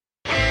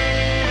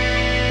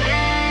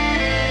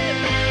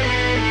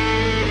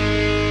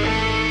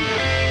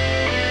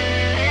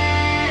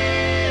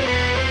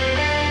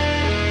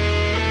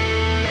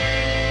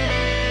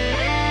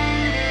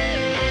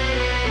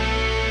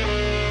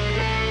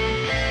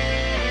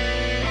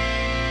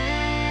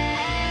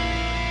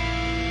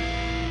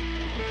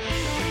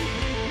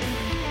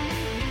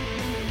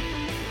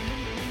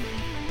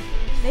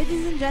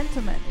Ladies and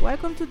gentlemen,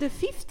 welcome to the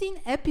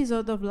 15th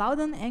episode of Loud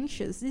and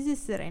Anxious. This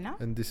is Serena.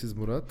 And this is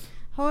Murat.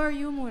 How are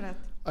you, Murat?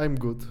 I'm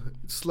good.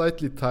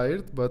 Slightly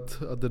tired, but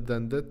other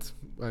than that,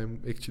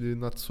 I'm actually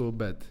not so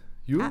bad.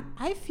 You?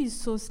 I feel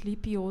so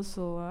sleepy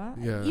also.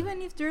 Yeah.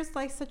 Even if there's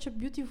like such a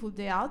beautiful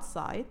day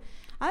outside,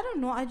 I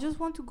don't know. I just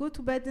want to go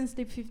to bed and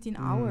sleep 15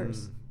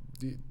 hours.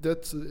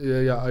 That's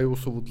yeah. I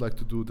also would like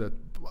to do that.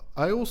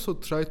 I also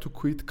try to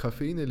quit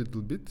caffeine a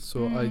little bit.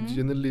 So I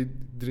generally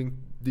drink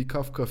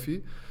decaf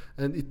coffee,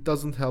 and it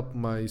doesn't help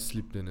my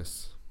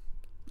sleepiness.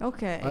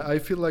 Okay. I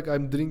feel like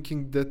I'm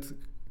drinking that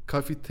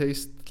coffee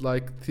taste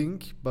like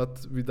thing,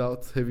 but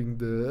without having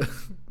the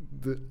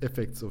the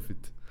effects of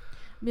it.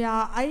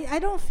 Yeah, I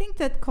don't think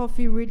that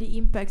coffee really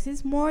impacts.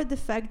 It's more the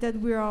fact that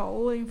we are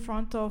all in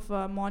front of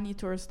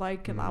monitors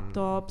like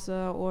laptops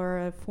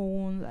or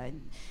phones.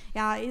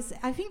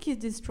 I think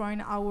it's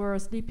destroying our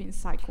sleeping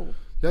cycle.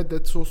 Yeah,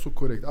 that's also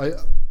correct.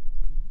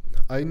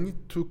 I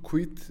need to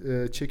quit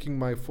checking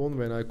my phone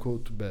when I go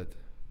to bed,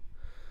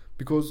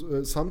 because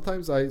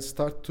sometimes I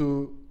start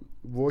to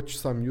watch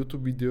some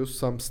YouTube videos,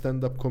 some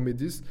stand-up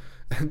comedies,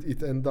 and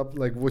it end up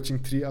like watching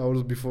 3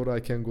 hours before I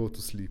can go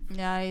to sleep.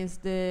 Yeah, it's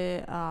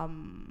the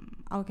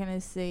how can I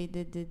say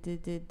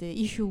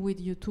the issue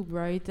with YouTube,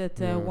 right? That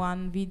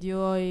one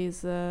video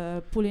is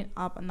pulling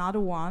up another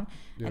one,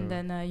 and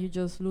then you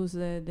just lose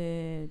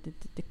the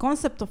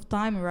concept of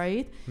time,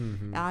 right?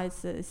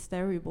 It's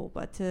terrible.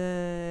 But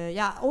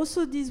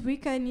also this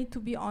week I need to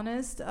be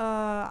honest.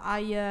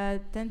 I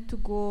tend to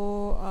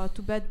go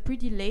to bed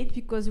pretty late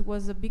because it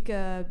was a big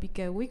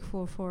week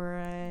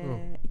for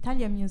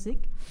Italian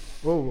music.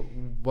 Oh,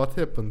 what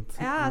happened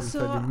in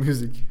Italian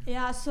music?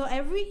 Yeah, so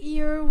every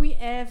year we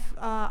have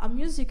a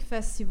music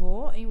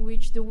festival in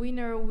which the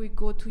winner will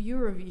go to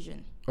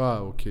Eurovision. Ah,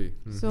 okay.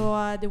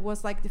 So there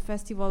was like the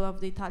festival of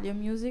the Italian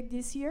music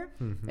this year.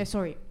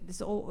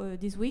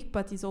 This week,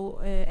 but it's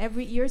all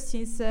every year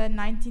since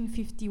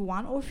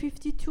 1951 or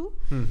 52.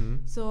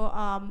 So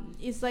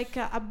it's like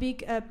a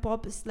big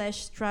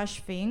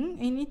pop/trash thing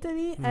in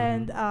Italy,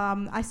 and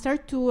I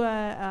start to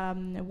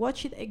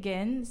watch it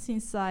again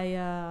since I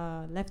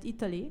left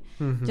Italy,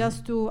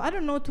 just to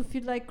to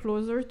feel like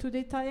closer to the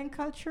Italian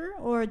culture,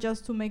 or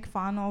just to make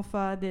fun of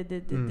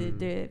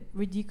the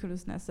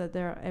ridiculousness that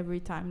there every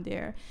time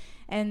there.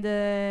 And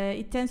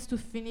it tends to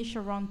finish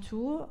around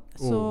 2.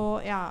 So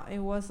it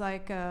was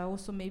like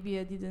also maybe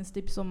I didn't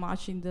sleep so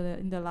much in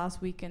the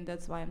last week, and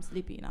that's why I'm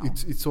sleepy now.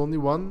 It's only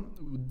one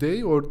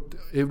day or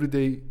every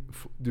day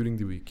during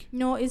the week?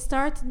 No, it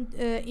starts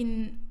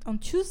on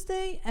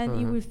Tuesday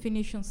and it will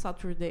finish on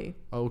Saturday.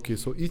 Okay,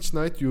 so each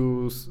night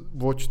you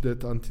watch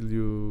that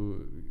until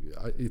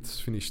it's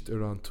finished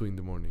around 2 in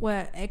the morning.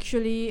 Well,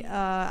 actually,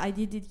 I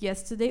did it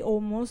yesterday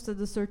almost at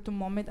a certain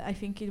moment. I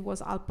think it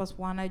was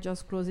 1:30. I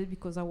just closed it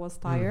because I was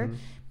tired.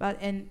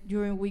 And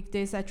during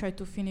weekdays I try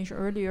to finish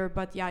earlier.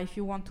 But yeah, if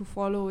you want to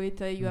follow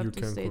it, you have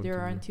to stay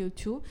there until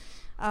 2.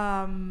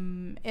 Now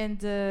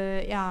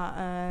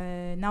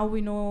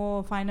we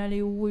know finally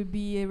who will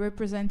be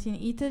representing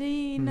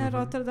Italy in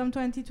Rotterdam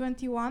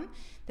 2021.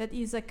 That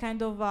is a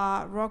kind of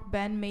rock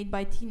band made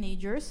by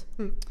teenagers.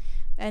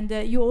 And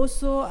you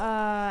also,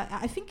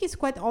 I think it's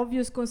quite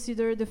obvious,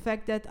 consider the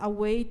fact that a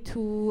way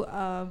to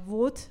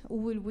vote who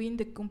will win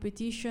the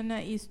competition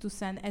is to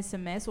send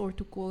SMS or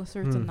to call a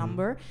certain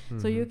number.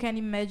 So you can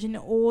imagine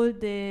all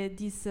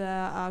these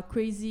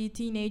crazy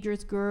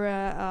teenagers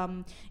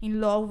girl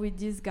in love with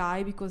this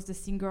guy, because the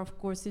singer, of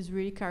course, is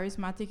really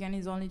charismatic and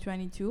is only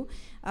 22.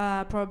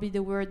 Probably they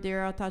were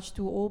there attached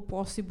to all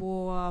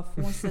possible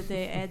phones that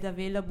they had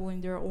available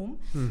in their home.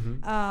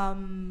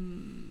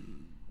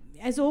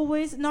 As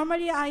always,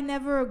 normally I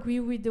never agree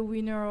with the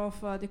winner of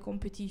the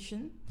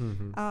competition.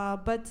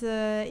 But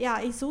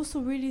it's also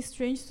really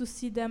strange to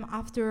see them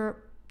after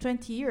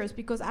 20 years,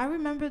 because I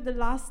remember the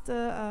last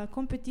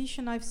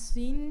competition I've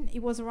seen,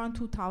 it was around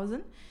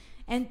 2000.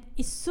 And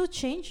it's so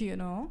changed,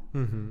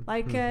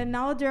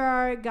 now there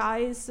are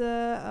guys,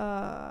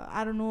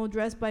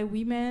 dressed by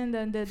women,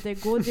 and they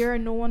go there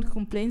and no one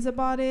complains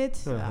about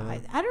it.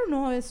 I don't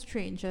know, it's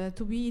strange.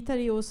 To be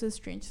Italy also is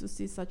strange to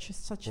see such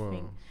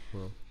thing.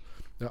 Wow.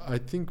 I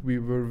think we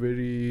were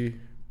very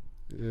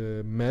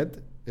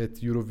mad at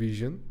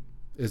Eurovision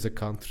as a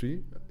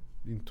country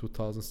in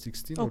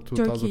 2016 or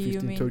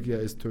 2015. Turkey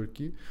as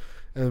Turkey,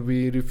 and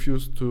we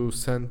refused to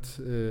send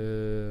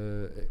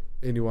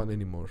anyone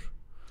anymore.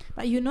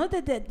 But you know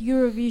that at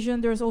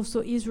Eurovision there's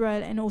also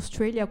Israel and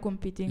Australia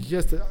competing.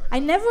 Yes. I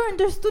never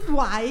understood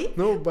why.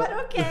 No, but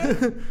okay.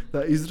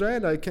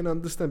 Israel I can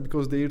understand,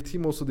 because their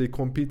team also, they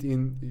compete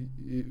in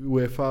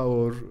UEFA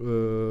or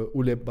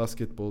ULEB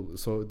basketball.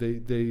 So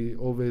they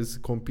always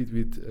compete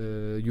with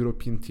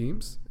European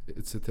teams,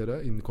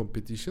 etc. in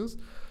competitions.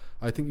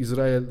 I think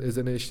Israel as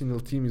a national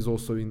team is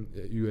also in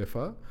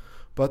UEFA.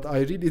 But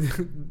I really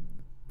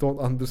don't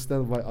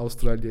understand why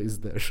Australia is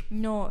there.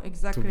 No,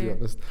 exactly. To be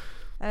honest.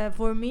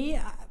 For me,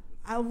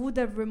 I would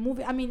have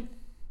removed it. I mean,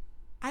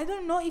 I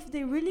don't know if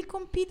they really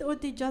compete or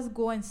they just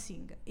go and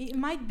sing. It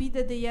might be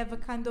that they have a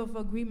kind of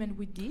agreement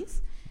with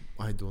this.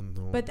 I don't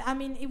know. But I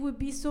mean, it would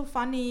be so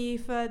funny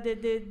if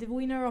the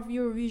winner of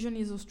Eurovision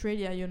is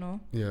Australia, you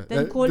know. Yeah.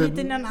 Then call it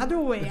in another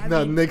way. I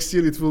mean, next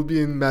year it will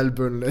be in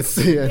Melbourne, let's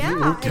say,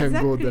 and we can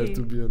go there,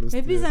 to be honest.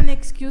 Maybe it's an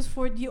excuse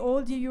for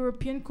the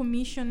European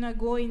Commission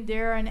going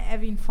there and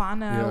having fun,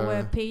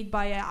 paid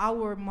by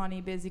our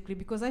money, basically.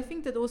 Because I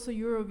think that also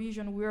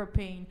Eurovision we are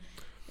paying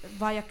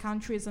via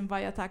countries and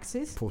via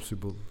taxes.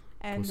 Possible.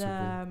 And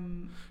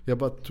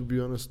but to be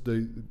honest,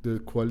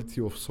 the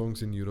quality of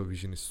songs in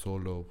Eurovision is so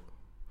low.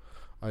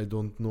 I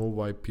don't know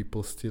why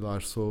people still are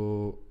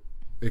so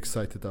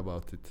excited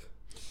about it.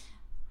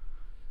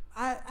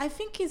 I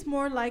think it's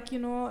more like, you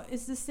know,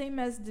 it's the same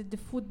as the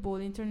football,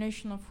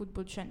 international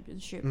football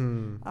championship.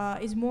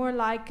 It's more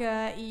like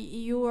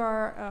you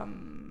are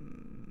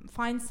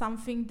find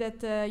something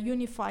that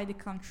unify the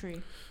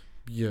country.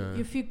 Yeah.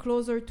 You feel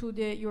closer to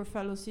your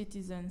fellow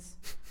citizens.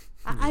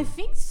 I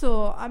think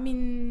so. I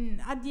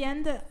mean, at the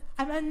end,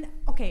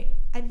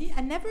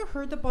 I never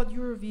heard about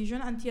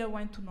Eurovision until I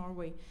went to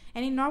Norway.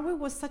 And in Norway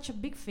was such a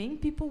big thing.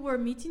 People were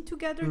meeting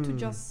together to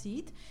just see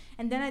it.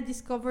 And then I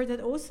discovered that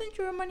also in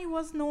Germany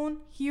was known.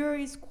 Here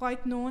is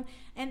quite known.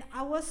 And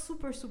I was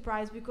super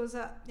surprised because,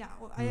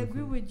 I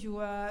agree with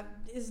you.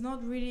 It's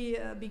not really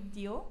a big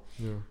deal.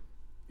 Yeah.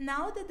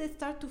 Now that I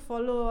start to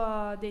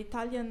follow the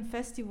Italian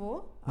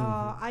festival,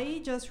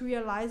 I just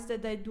realized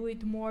that I do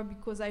it more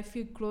because I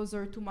feel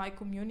closer to my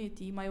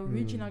community, my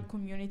original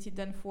community,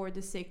 than for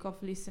the sake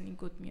of listening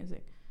good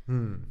music.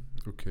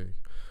 Okay.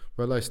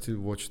 Well, I still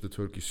watch the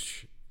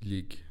Turkish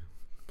league,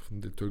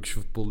 the Turkish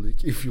football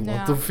league, if you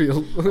want to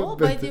feel. Oh,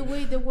 by the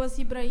way, there was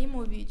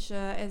Ibrahimovic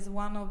as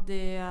one of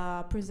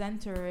the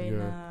presenter in.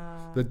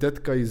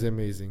 That guy is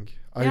amazing.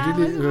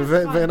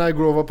 When I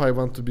grow up, I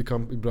want to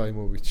become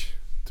Ibrahimovic.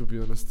 To be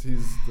honest,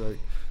 he's like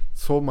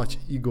so much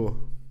ego.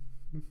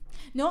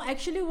 No,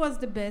 actually, it was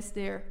the best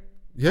there.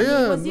 He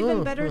was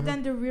even better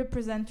than the real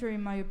presenter,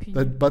 in my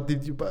opinion. But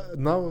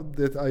now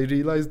that I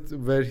realized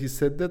where he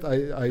said that,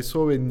 I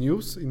saw a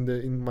news in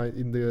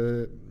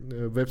the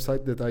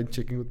website that I'm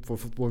checking for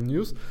football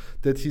news,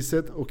 that he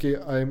said, okay,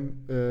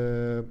 I'm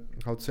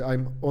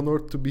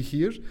honored to be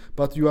here,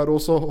 but you are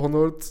also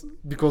honored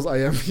because I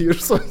am here.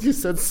 So he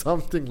said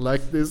something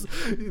like this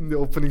in the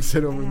opening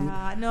ceremony.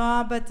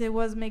 No, but it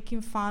was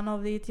making fun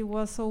of it. He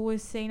was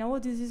always saying, oh,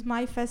 this is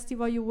my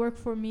festival, you work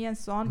for me, and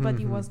so on. But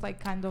it was like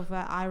kind of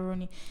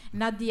irony.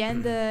 And at the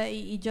end,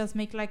 he just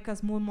make like a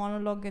small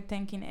monologue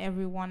thanking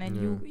everyone.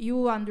 And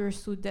you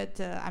understood that,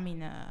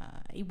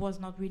 he was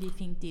not really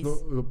think this.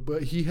 No,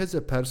 but he has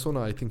a persona.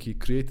 I think he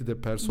created a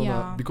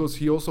persona because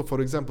he also,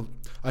 for example,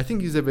 I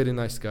think he's a very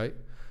nice guy,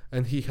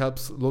 and he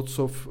helps lots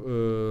of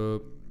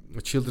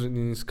children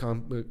in his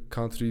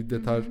country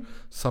that are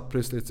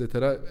suppressed,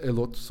 etc. a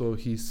lot. So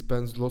he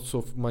spends lots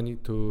of money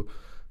to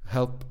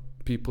help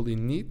people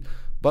in need.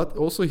 But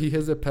also he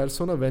has a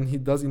persona. When he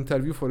does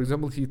interview, for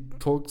example, he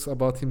talks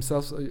about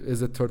himself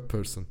as a third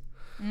person.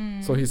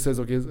 So he says,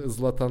 okay,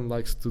 Zlatan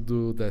likes to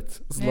do that.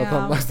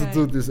 Zlatan likes to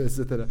do this,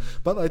 etc.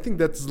 But I think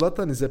that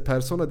Zlatan is a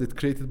persona that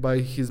created by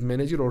his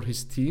manager or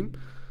his team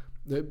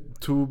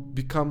to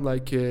become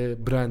like a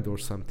brand or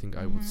something,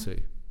 I would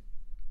say.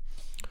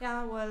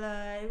 Yeah, well,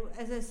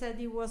 as I said,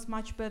 it was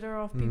much better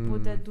of people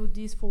that do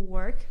this for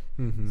work.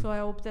 So I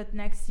hope that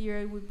next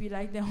year it would be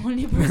like the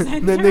only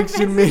presenter. Next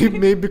year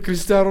maybe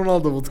Cristiano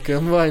Ronaldo would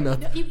come. Why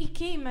not? He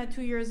came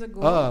 2 years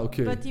ago.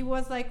 Okay. But he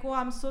was like, oh,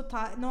 I'm so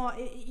tired. No,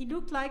 it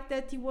looked like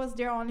that he was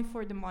there only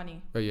for the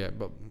money. It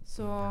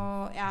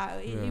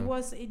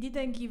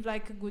didn't give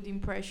like a good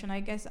impression. I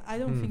guess I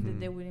don't think that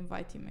they will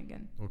invite him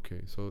again.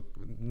 Okay, so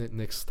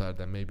next star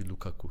then maybe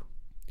Lukaku.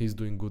 He's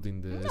doing good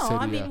in the Serie A.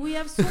 I mean, we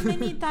have so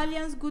many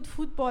Italians good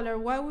footballer.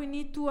 Why we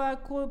need to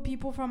call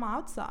people from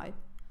outside?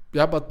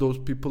 Yeah, but those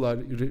people are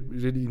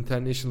really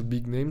international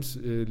big names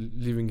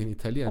living in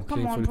Italy and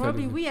playing for Italy.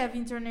 Probably we have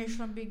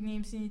international big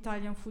names in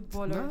Italian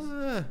footballers.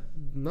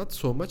 Not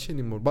so much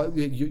anymore. But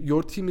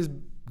your team is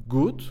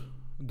good.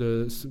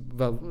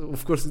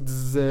 Of course, this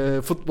is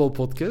a football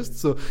podcast,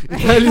 so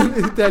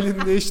Italian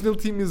national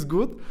team is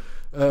good.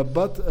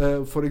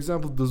 But for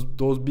example,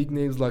 those big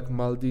names like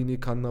Maldini,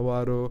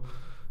 Cannavaro,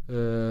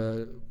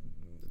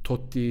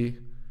 Totti,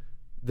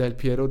 Del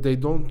Piero,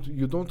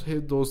 you don't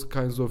have those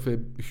kinds of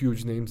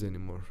huge names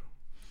anymore.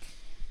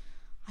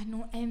 I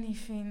know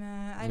anything.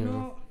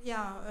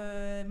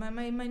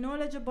 My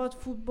knowledge about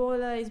football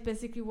is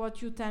basically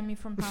what you tell me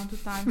from time to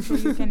time, so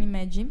you can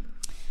imagine.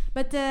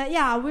 But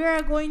we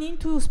are going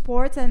into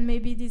sports, and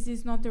maybe this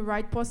is not the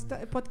right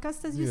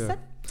podcast, as you said.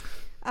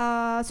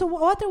 So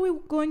what are we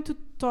going to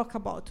talk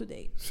about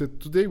today? So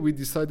today we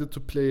decided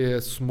to play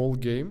a small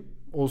game,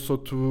 also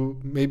to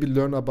maybe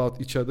learn about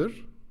each other,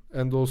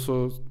 and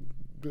also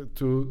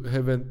to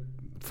have a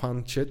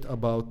fun chat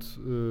about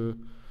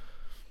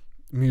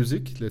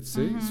music, let's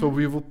say. So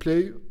we will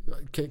play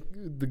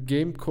the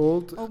game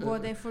called oh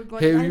God, I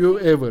forgot. Have You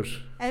Ever?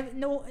 Have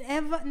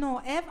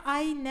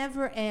I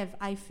Never Have,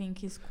 I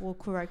think is called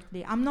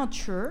correctly. I'm not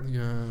sure.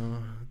 Yeah.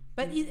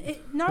 But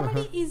it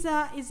normally is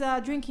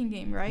a drinking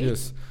game, right?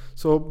 Yes.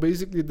 So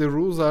basically, the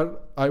rules are: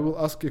 I will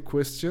ask a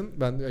question,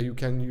 and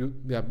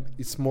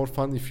it's more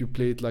fun if you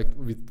play it like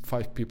with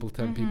 5 people,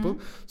 10 people.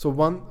 So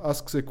one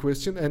asks a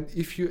question, and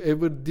if you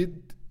ever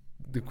did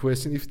the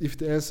question, if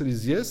the answer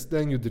is yes,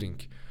 then you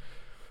drink.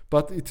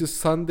 But it is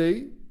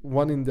Sunday,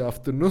 1 in the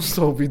afternoon,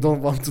 so we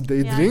don't want to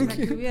day drink.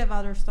 Exactly. We have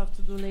other stuff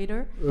to do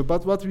later.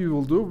 But what we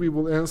will do, we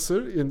will answer,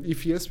 and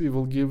if yes, we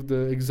will give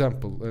the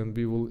example, and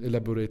we will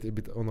elaborate a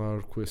bit on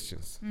our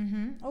questions.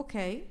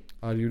 Okay.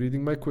 Are you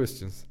reading my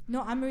questions?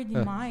 No, I'm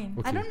reading mine.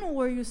 Okay. I don't know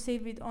where you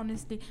save it,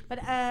 honestly. But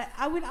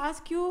I will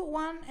ask you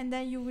one, and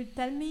then you will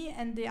tell me,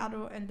 and the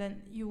other, and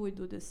then you will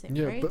do the same,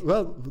 right?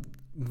 But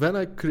when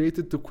I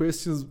created the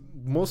questions,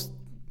 most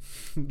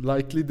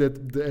likely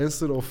that the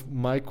answer of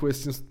my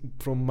questions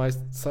from my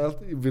side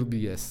will be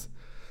yes.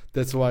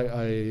 That's why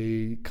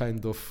I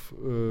kind of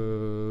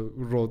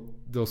wrote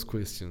those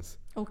questions.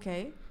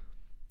 Okay.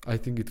 I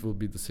think it will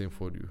be the same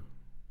for you.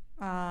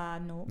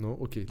 No. No?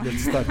 Okay,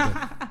 let's start then.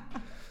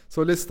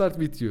 So let's start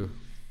with you.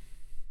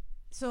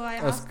 So I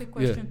ask a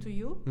question to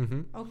you?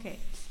 Okay.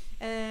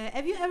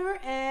 Have you ever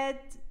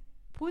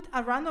put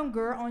a random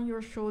girl on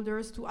your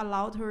shoulders to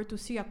allow her to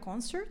see a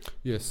concert?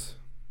 Yes.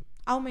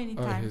 How many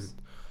times?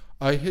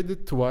 I had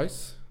it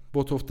twice,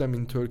 both of them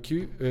in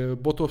Turkey,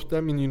 both of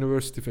them in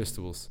university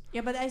festivals.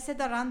 Yeah, but I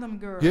said a random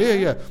girl.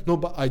 Yeah. No,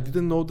 but I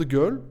didn't know the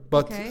girl.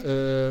 But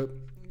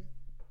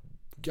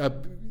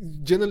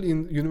generally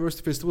in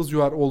university festivals, you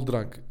are all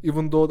drunk.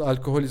 Even though the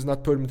alcohol is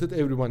not permitted,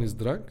 everyone is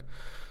drunk.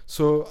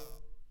 So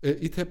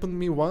it happened to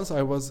me once.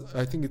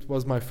 I think it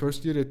was my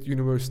first year at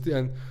university,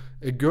 and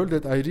a girl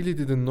that I really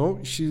didn't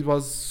know, she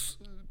was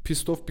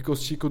pissed off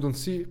because she couldn't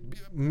see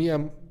me,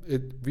 and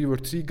we were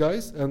 3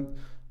 guys, and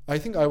I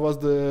think I was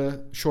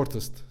the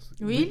shortest.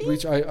 Really?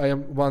 Which I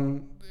am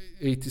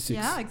 186.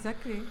 Yeah,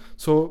 exactly.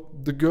 So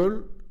the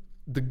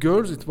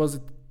girls, it was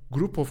a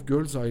group of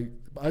girls.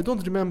 I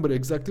don't remember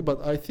exactly,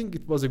 but I think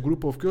it was a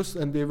group of girls,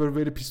 and they were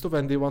very pissed off,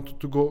 and they wanted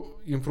to go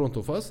in front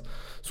of us.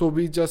 So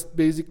we just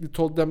basically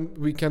told them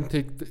we can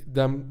take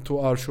them to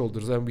our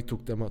shoulders, and we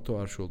took them to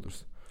our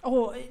shoulders.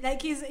 Oh,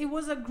 like it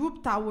was a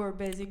group tower,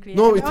 basically.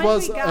 No, like it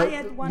was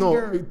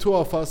girl. 2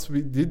 of us.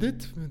 We did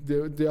it.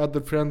 The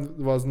other friend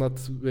was not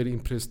very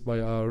impressed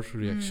by our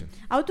reaction.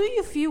 How do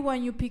you feel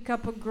when you pick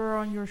up a girl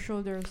on your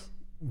shoulders?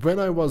 When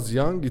I was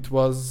young, it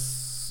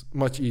was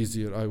much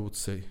easier, I would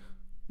say.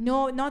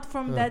 No, not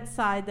from that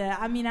side.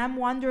 I mean, I'm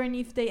wondering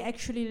if they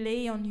actually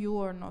lay on you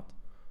or not.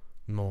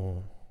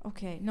 No.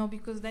 Okay, no,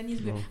 because then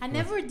it's good. I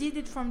never did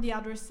it from the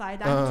other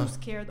side. I'm too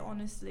scared,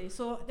 honestly.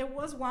 So there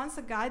was once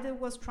a guy that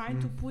was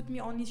trying to put me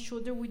on his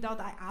shoulder without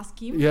I ask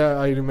him. Yeah,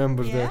 I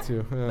remember that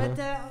too. But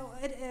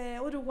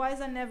otherwise,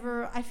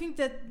 I think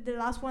that the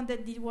last one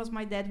that did was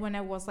my dad when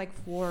I was like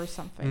 4 or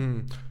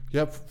something.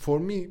 Yeah, for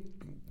me,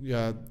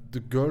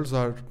 the girls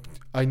are...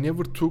 I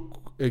never took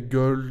a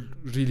girl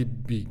really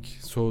big.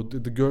 So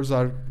the girls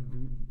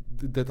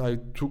that I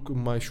took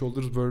on my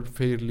shoulders were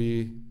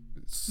fairly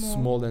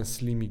small and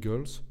slimy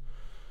girls.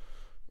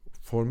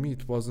 For me,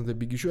 it wasn't a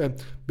big issue, and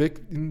back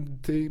in the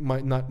day,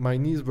 my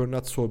knees were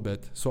not so bad,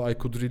 so I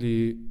could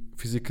really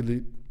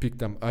physically pick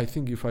them. I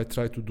think if I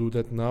try to do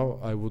that now,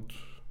 I would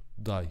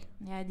die.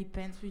 Yeah, it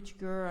depends which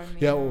girl. I mean,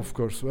 yeah, of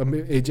course. I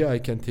mean, AJ, I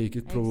can take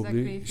it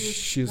probably. Exactly.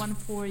 She's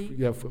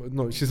 140.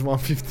 No, she's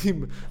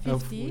 150.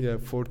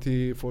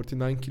 50?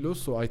 49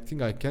 kilos. So I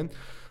think I can.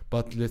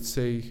 But let's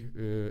say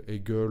a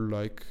girl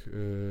like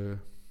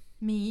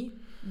me,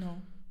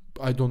 no.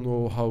 I don't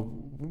know how,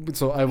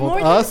 so I won't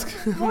more ask.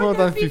 More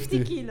than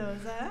 50 kilos,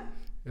 huh?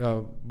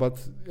 Yeah, but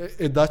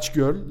a Dutch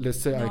girl,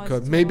 let's say no, I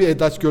can. Maybe a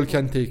Dutch girl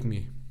can take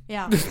me.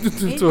 Yeah.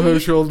 to her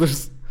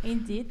shoulders.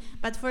 Indeed.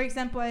 But for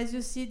example, as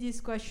you see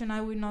this question, I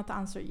will not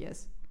answer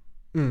yes.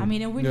 I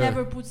mean, I will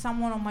never put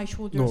someone on my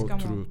shoulders.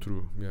 No,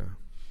 true. Yeah.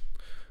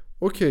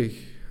 Okay,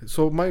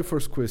 so my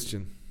first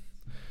question.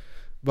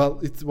 Well,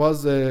 it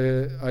was,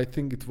 I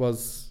think it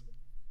was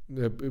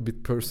a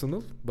bit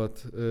personal,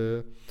 but...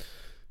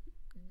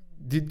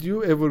 did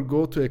you ever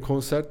go to a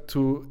concert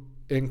to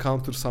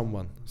encounter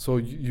someone? So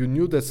you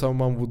knew that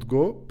someone would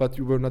go, but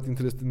you were not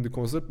interested in the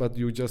concert, but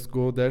you just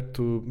go there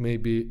to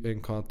maybe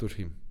encounter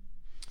him.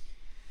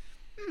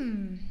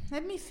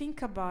 Let me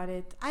think about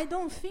it. I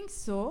don't think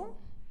so.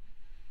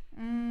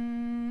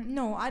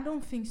 No, I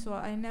don't think so.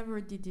 I never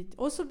did it.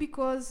 Also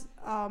because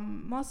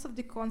most of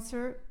the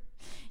concert...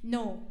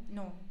 No,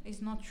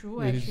 it's not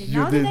true actually.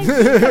 Now that I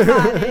think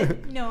about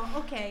it, no,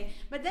 okay.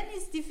 But then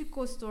it's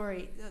difficult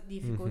story.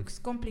 It's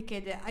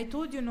complicated. I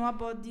told you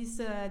about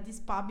this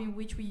pub in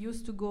which we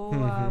used to go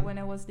when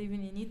I was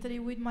living in Italy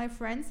with my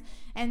friends,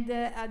 and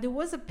there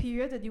was a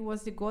period that it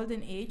was the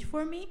golden age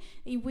for me,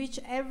 in which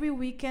every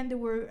weekend there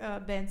were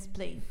bands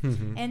playing,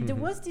 and there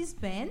was this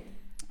band.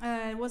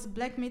 It was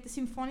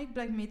symphonic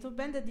black metal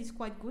band that is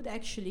quite good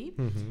actually.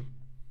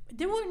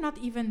 They were not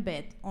even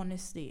bad,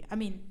 honestly. I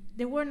mean,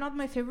 they were not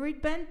my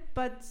favorite band,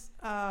 but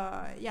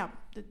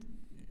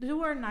they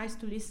were nice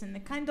to listen. A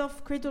kind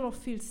of Cradle of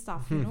Filth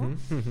stuff, you know.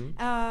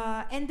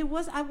 And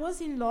I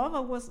was in love.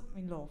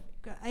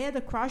 I had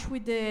a crush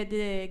with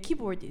the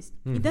keyboardist.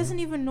 He doesn't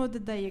even know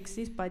that I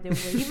exist, by the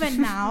way,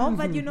 even now.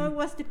 But you know, it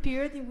was the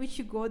period in which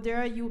you go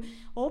there. You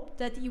hope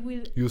that he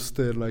will. You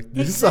stare like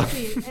this.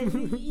 Exactly.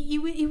 And he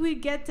will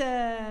get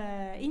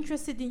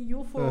interested in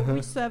you for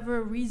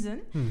whichever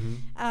reason.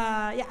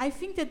 Yeah, I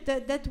think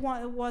that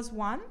one was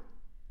one.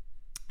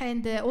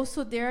 And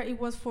also there it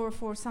was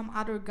for some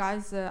other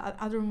guys,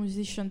 other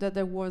musicians that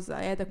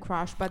I had a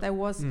crush, but I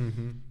was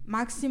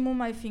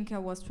maximum, I think I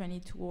was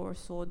 22 or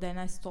so. Then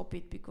I stopped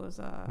it because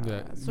at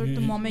a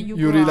certain moment you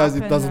realize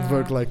it doesn't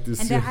work like this.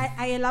 And then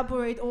I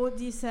elaborate all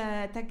these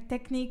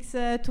techniques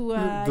to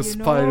the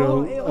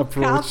spiral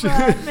approach.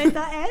 Meta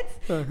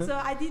ads. So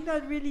I did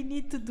not really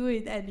need to do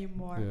it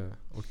anymore.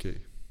 Yeah. Okay.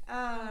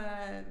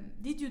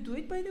 Did you do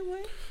it, by the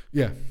way?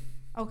 Yeah.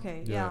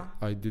 Okay. Yeah.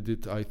 I did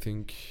it, I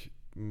think,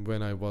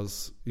 when I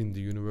was in the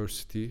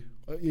university,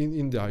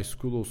 in the high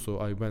school also.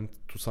 I went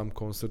to some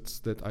concerts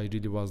that I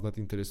really was not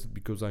interested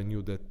because I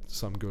knew that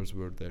some girls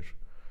were there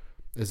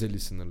as a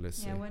listener, let's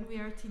say. Yeah, when we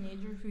are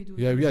teenagers, we do.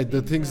 Yeah,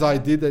 the things I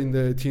did in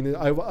the teenage,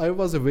 I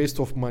was a waste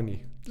of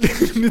money.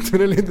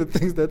 Literally, the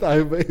things that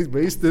I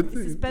wasted.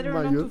 It's better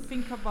not to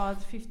think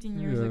about 15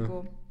 years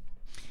ago.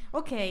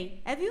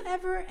 Okay, have you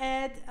ever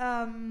had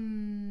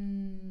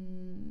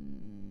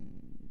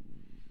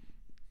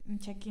I'm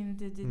checking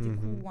the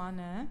cool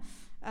one.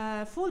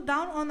 Fall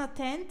down on a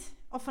tent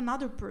of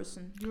another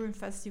person during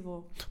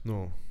festival.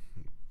 No,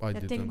 I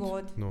didn't. Thank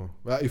God. No,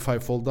 if I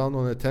fall down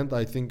on a tent,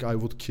 I think I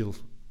would kill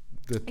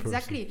that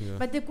exactly. person. Yeah.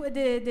 But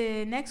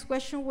the next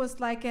question was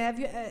like, have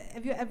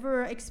you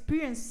ever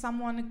experienced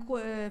someone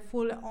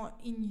fall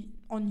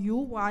on you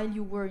while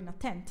you were in a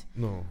tent?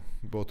 No,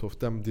 both of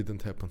them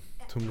didn't happen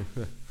to me.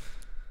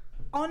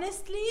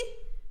 Honestly.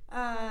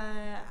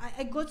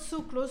 I got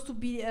so close to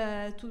be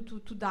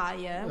to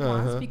die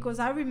once, because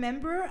I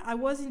remember I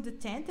was in the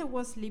tent, I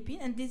was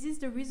sleeping, and this is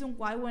the reason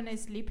why when I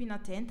sleep in a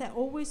tent I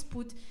always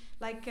put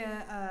like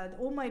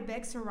all my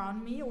bags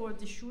around me or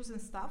the shoes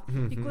and stuff,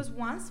 because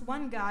once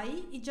one guy,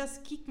 he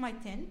just kicked my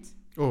tent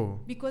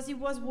because he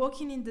was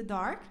walking in the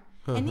dark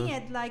and he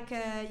had like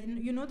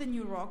you know the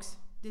new rocks,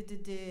 the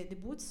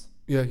boots,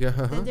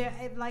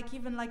 they're like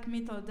even like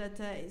metal that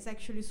is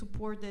actually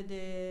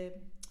supported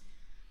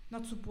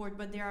not support,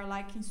 but they are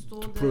like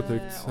installed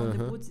on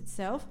the boots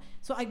itself.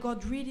 So I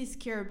got really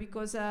scared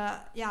because,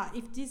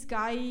 if this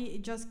guy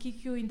just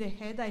kick you in the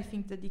head, I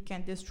think that he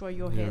can destroy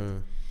your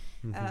head.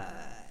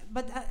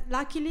 But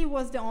luckily, it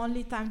was the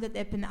only time that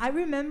happened. I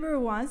remember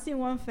once in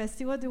one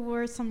festival, there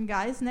were some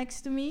guys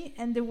next to me,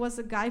 and there was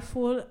a guy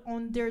fall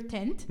on their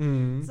tent.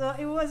 So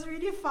it was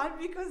really fun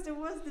because there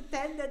was the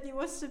tent that it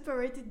was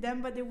separated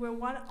them, but they were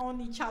one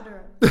on each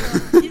other.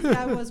 So this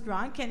guy was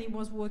drunk and he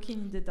was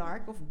walking in the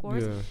dark, of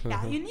course.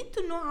 You need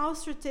to know how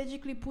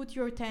strategically put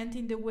your tent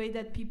in the way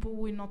that people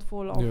will not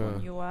fall off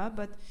on you.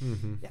 But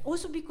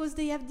also because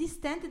they have this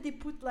tent that they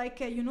put like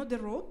the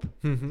rope.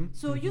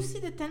 So you see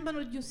the tent, but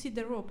not you see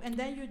the rope, and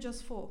then you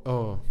just fall.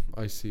 Oh,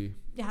 I see.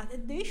 Yeah,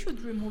 they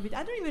should remove it.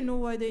 I don't even know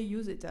why they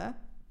use it.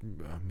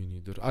 Me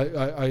neither.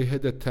 I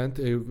had a tent,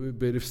 a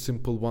very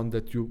simple one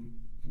that you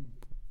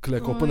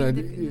click open and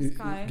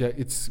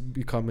it's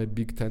become a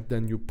big tent.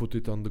 Then you put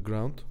it on the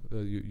ground.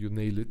 You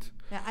nail it.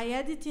 Yeah, I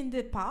had it in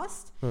the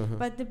past,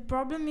 but the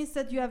problem is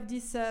that you have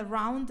this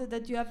round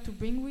that you have to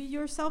bring with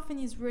yourself,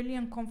 and it's really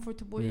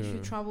uncomfortable if you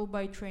travel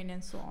by train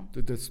and so on.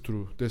 That's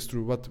true.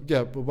 But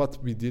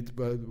what we did,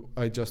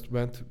 I just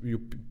went. You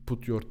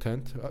put your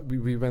tent.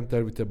 We went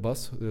there with a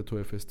bus to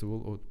a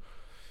festival.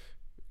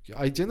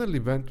 I generally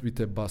went with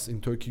a bus. In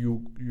Turkey,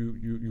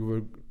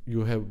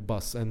 you have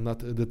bus, and not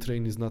the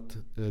train is not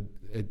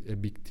a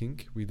big thing.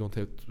 We don't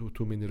have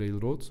too many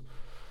railroads,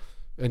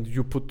 and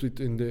you put it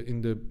in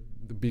the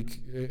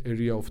big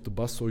area of the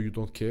bus, so you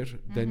don't care.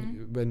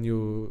 Then when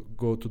you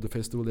go to the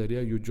festival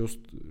area, you just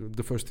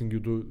the first thing you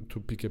do to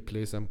pick a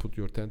place and put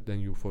your tent, then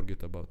you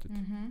forget about it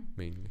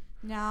mainly.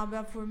 Yeah,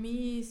 but for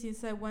me,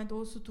 since I went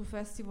also to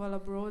festival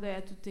abroad, I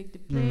had to take the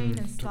plane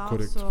and stuff.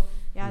 Correct. So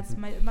it's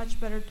much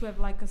better to have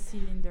like a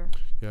cylinder.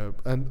 Yeah,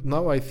 and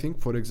now I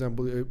think, for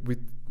example, with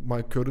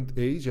my current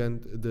age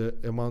and the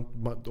amount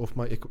of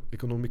my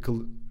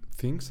economical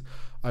things,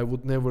 I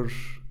would never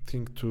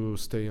think to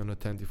stay on a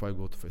tent if I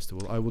go to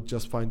festival. I would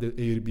just find an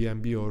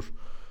Airbnb or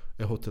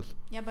a hotel.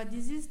 Yeah, but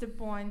this is the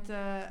point.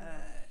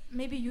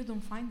 Maybe you don't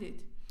find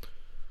it.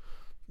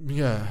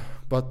 Yeah,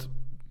 but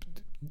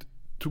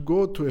to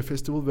go to a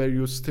festival where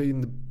you stay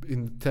in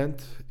the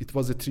tent, it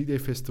was a 3-day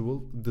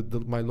festival,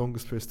 my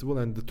longest festival,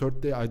 and the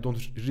third day I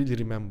don't really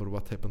remember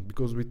what happened,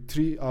 because with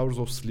 3 hours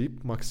of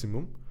sleep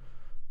maximum,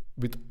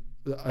 with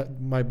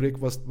my break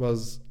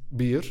was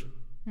beer.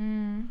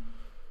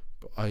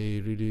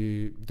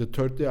 The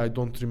third day I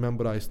don't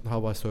remember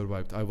how I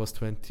survived. I was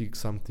 20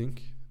 something.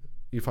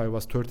 If I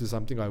was 30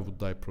 something, I would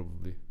die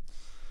probably.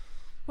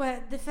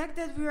 Well, the fact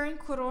that we are in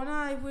Corona,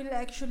 I will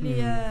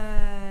actually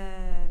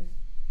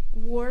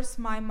worse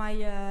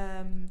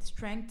my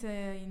strength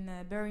in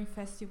bearing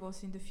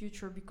festivals in the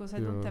future, because I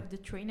don't have the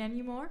train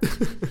anymore.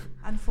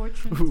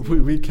 Unfortunately,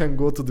 we can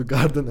go to the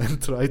garden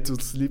and try to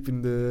sleep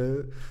in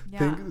the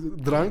thing,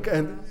 drunk,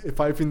 and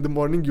 5 in the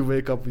morning you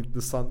wake up with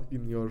the sun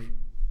in your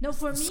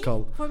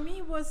skull. For me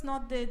it was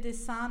not the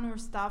sun or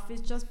stuff.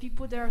 It's just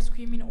people that are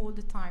screaming all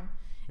the time.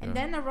 And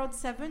then around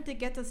 7 they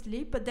get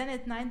asleep, but then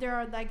at 9 there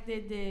are like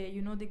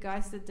the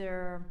guys that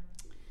they're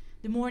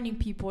the morning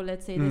people,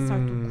 let's say. They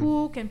start to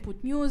cook and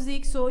put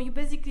music, so you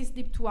basically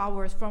sleep 2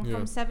 hours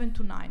from 7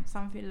 to 9,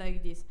 something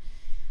like this.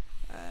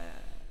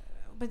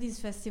 But this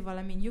festival,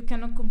 I mean, you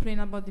cannot complain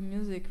about the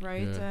music,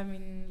 right? I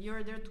mean,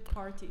 you're there to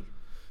party.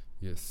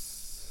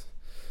 Yes.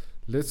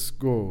 Let's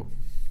go.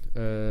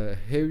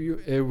 Have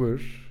you ever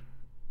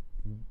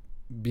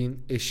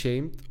been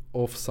ashamed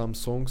of some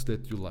songs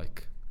that you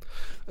like?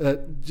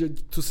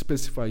 To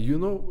specify,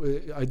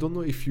 I don't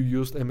know if you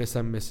used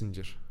MSN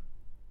Messenger.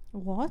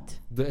 What?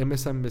 The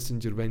MSN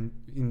Messenger when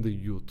in the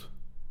youth.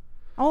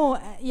 Oh,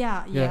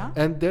 yeah.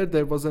 And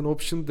there was an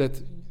option that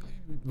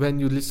when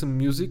you listen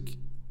music,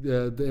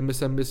 the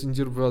MSN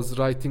Messenger was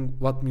writing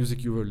what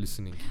music you were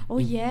listening. Oh,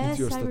 yes,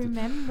 I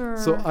remember.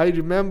 So I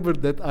remember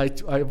that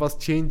I was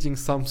changing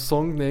some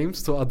song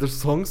names to other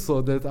songs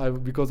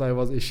because I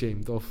was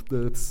ashamed of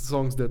the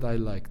songs that I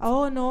liked.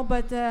 Oh, no,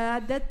 but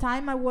at that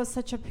time I was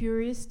such a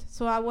purist.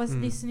 So I was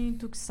listening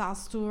to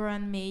Xastur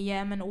and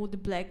Mayhem and all the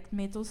black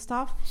metal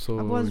stuff. So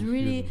I was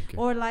really,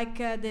 or like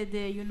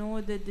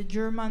the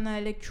German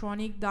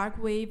electronic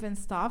dark wave and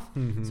stuff.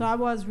 So I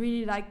was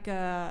really like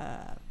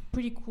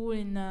pretty cool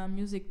in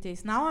music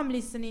taste. Now I'm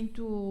listening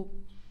to,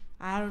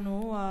 I don't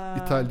know,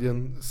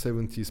 Italian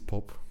 70s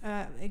pop.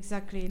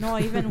 Exactly. No,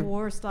 even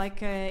worse,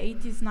 like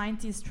 80s,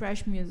 90s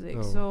trash music.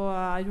 Oh. So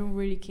I don't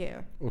really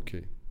care.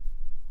 Okay.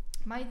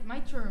 My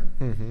turn.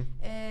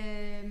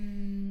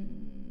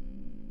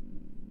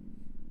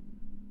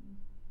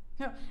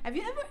 Have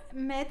you ever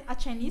met a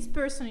Chinese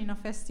person in a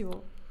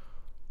festival?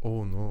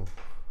 Oh no.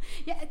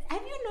 Yeah.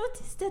 Have you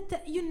noticed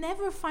that you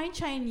never find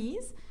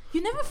Chinese?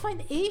 You never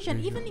find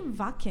Asian, even in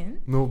Wacken.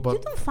 No, but you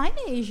don't find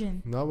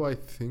Asian. Now I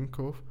think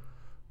of.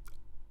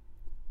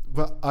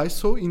 Well, I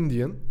saw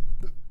Indian,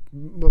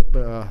 but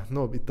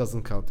no, it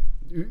doesn't count.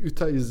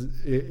 Uta is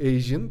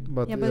Asian,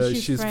 but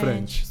she's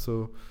French.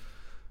 So,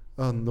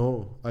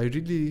 no, I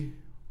really.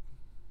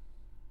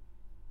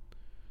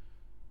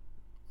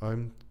 I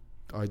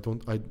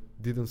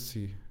didn't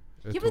see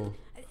at all.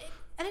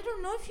 And I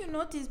don't know if you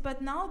noticed,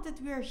 but now that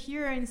we are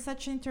here in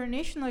such an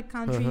international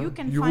country, you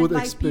can find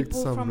like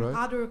people from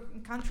other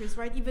countries,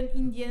 right? Even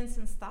Indians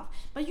and stuff.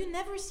 But you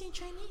never see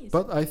Chinese.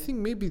 But I think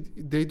maybe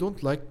they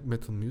don't like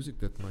metal music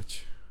that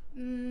much.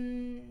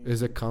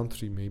 As a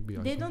country, maybe.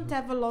 They don't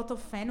have a lot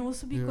of fans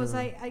also because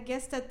I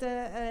guess that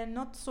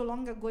not so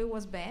long ago it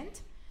was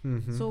banned.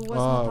 So was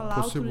not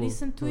allowed to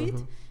listen to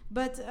it.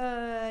 But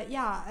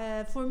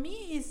for me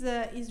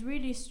is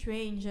really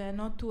strange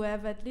not to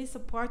have at least a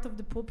part of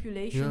the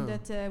population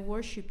that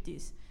worship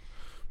this.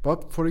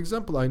 But for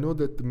example, I know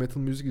that the metal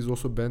music is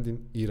also banned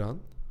in Iran.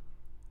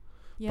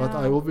 Yeah. But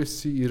I always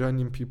see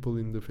Iranian people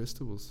in the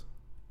festivals.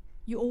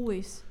 You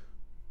always?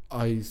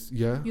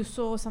 You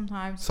saw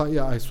sometimes?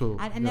 I saw.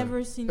 I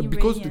never seen Iranian.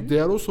 Because they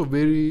are also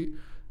very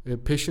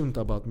passionate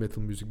about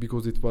metal music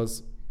because it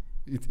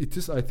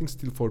is I think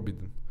still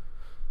forbidden.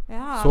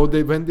 Yeah. So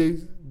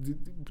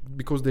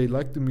because they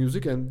like the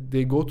music and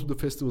they go to the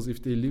festivals. If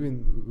they live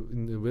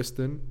in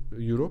Western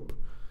Europe,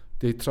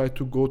 they try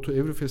to go to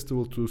every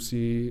festival to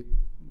see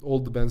all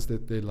the bands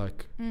that they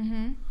like.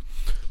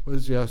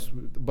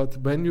 But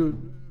when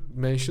you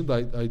mentioned,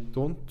 I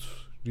don't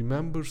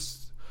remember.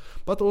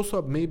 But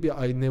also maybe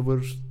I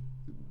never.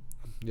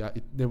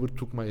 It never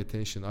took my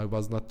attention. I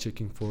was not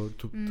checking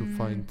to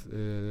find.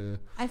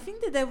 I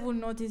think that I would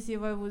notice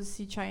if I would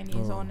see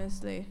Chinese.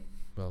 Honestly.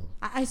 Well,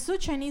 I saw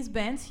Chinese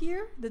bands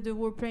here that they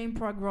were playing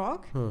prog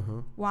rock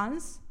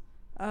once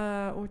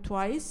or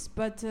twice,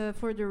 but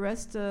for the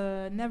rest,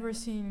 never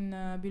seen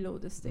below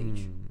the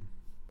stage.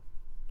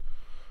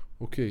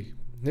 Okay,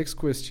 next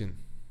question.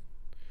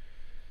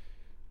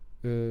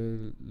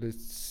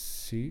 Let's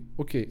see.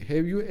 Okay,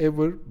 have you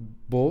ever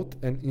bought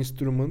an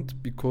instrument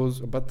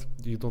but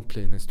you don't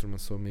play an instrument,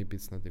 so maybe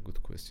it's not a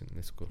good question.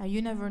 Let's go.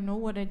 You never know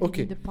what I did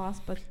in the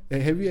past, but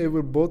have you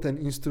ever bought an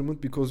instrument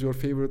because your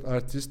favorite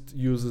artist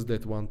uses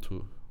that one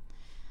too?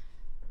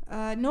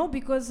 No,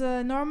 because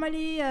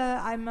normally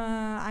I'm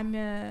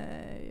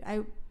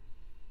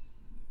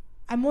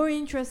more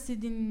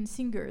interested in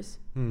singers.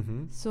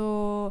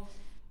 So.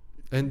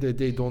 And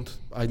they don't.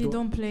 They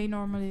don't play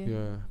normally.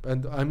 Yeah,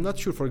 and I'm not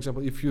sure. For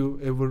example, if you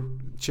ever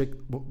check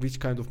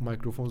which kind of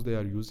microphones they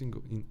are using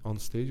on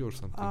stage or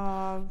something.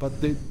 But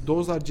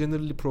those are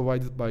generally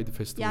provided by the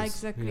festivals. Yeah,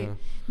 exactly. Yeah.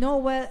 No,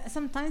 well,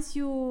 sometimes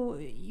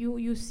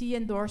you see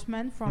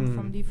endorsement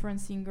from different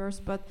singers,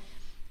 but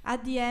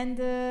at the end,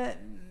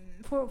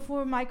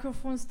 for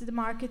microphones, the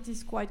market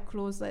is quite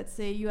close. Let's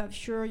say you have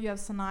Shure, you have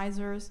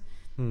Sennheisers.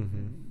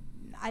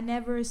 I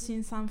never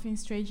seen something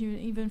strange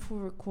even for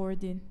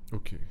recording.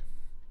 Okay.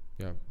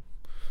 Yeah.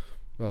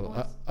 Well,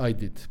 I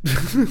did.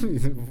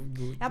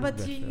 Yeah,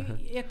 but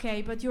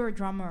okay, but you're a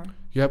drummer.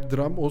 You have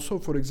drum also.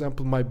 For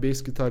example, my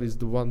bass guitar is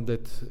the one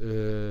that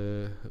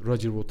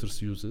Roger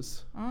Waters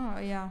uses. Oh,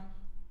 yeah.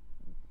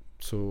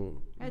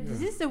 So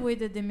This is the way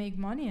that they make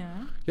money,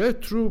 huh? Yeah,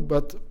 true.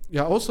 But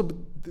yeah, also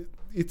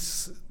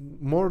it's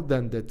more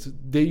than that.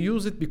 They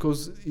use it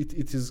because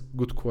it is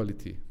good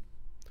quality,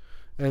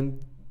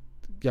 and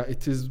yeah,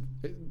 it is.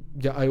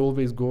 Yeah, I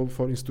always go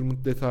for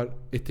instruments that are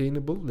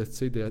attainable. Let's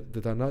say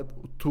that are not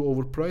too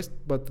overpriced,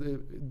 but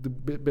the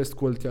best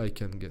quality I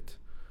can get.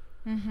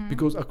 Mm-hmm.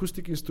 Because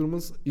acoustic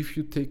instruments, if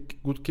you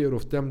take good care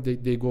of them,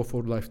 they go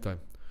for lifetime.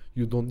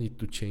 You don't need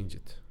to change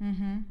it.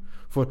 Mm-hmm.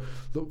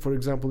 For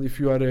example, if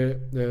you are a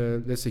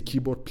let's say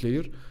keyboard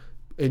player,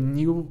 a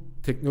new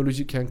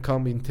technology can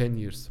come in 10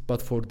 years.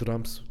 But for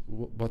drums,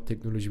 what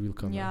technology will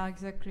come? Yeah,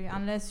 exactly.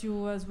 Unless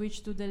you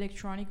switch to the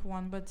electronic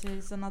one, but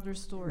it's another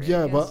story.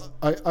 Yeah, but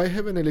I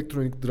have an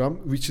electronic drum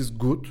which is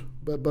good,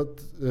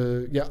 but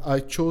yeah,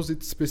 I chose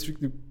it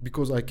specifically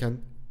because I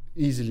can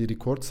easily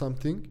record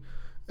something,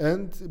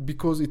 and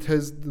because it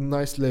has the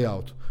nice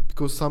layout.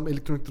 Because some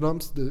electronic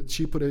drums, the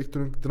cheaper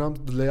electronic drums,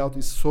 the layout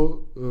is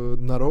so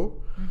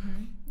narrow.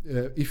 Mm-hmm.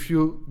 If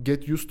you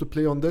get used to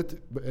play on that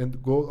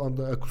and go on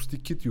the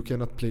acoustic kit, you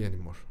cannot play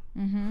anymore.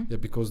 Mm-hmm. Yeah,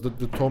 because the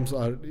toms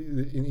are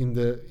in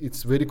the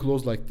it's very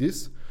close like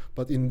this,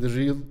 but in the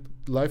real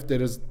life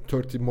there is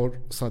 30 more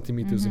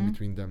centimeters in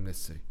between them, let's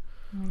say.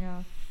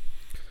 Yeah.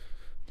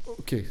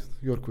 Okay,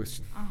 your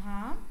question.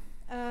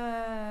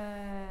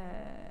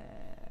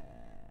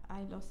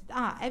 I lost it.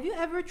 Have you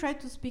ever tried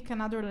to speak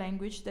another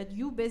language that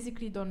you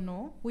basically don't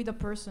know with a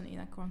person in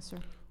a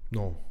concert?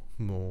 No.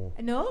 No,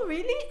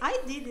 really? I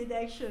did it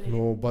actually.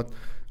 No, but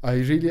I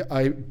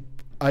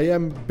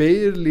am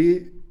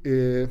barely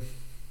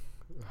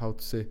how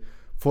to say,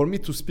 for me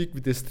to speak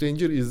with a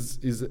stranger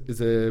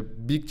is a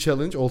big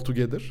challenge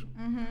altogether.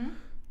 Mm-hmm.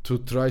 To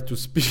try to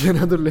speak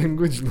another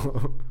language.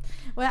 No.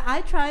 Well,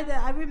 I tried.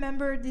 I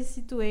remember this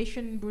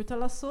situation in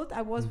Brutal Assault.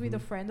 I was with a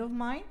friend of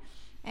mine,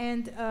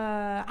 and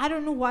I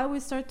don't know why we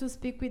started to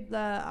speak with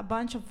a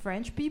bunch of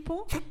French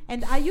people.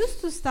 And I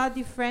used to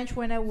study French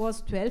when I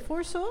was 12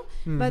 or so.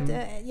 But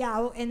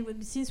yeah,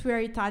 and since we are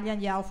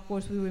Italian, yeah, of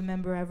course we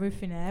remember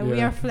everything. We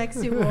are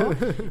flexible.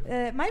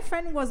 My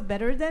friend was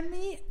better than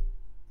me.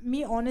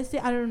 Honestly,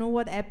 I don't know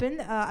what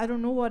happened. I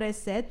don't know what I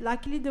said.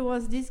 Luckily, there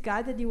was this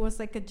guy that he was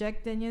like a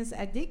Jack Daniels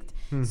addict.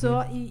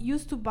 So he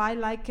used to buy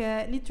like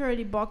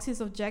literally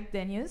boxes of Jack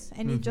Daniels,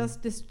 and he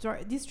just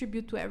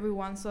distribute to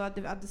everyone. So at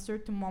a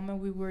certain moment,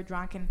 we were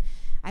drunk, and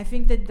I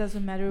think that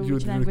doesn't matter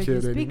which language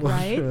you speak, anymore.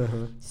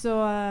 Right?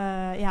 So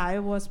yeah,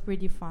 it was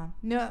pretty fun.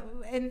 No,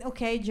 and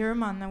okay,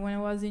 German when I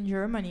was in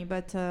Germany,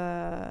 but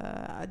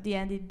at the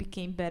end it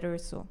became better.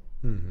 So.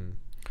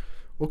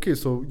 Okay,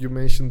 so you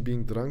mentioned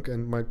being drunk,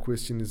 and my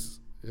question is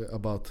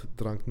about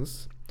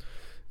drunkenness.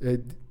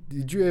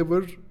 Did you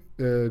ever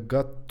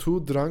got too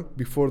drunk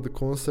before the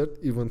concert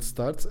even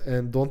starts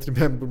and don't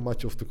remember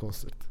much of the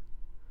concert?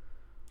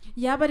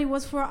 Yeah, but it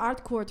was for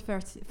Hardcore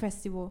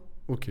festival.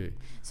 Okay.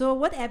 So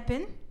what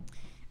happened?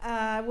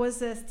 Was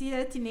still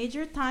a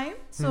teenager time,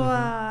 so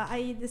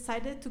I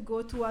decided to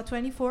go to a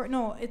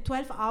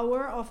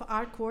 12-hour of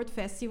Hardcore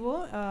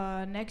festival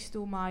next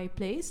to my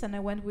place, and I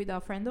went with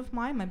a friend of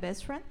mine, my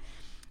best friend.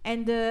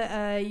 And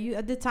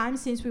at the time,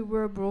 since we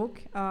were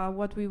broke,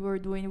 what we were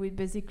doing, we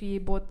basically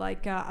bought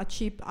like a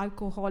cheap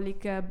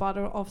alcoholic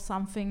bottle of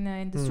something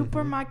in the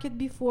supermarket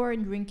before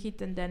and drink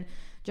it, and then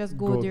just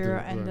go there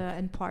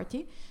and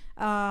party.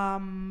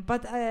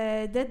 But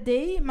that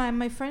day,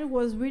 my friend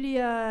was really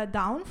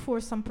down for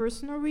some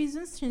personal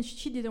reasons, since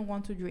she didn't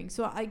want to drink.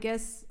 So I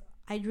guess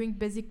I drink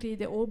basically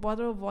the whole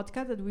bottle of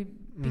vodka that we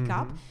pick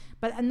up.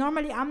 But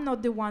normally I'm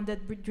not the one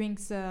that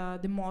drinks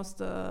the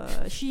most.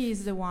 She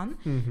is the one.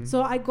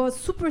 So I got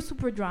super,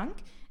 super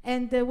drunk.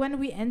 And when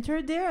we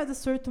entered there, at a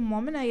certain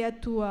moment, I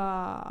had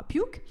to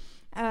puke.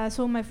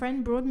 So my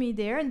friend brought me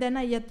there, and then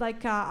I had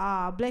like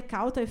a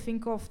blackout, I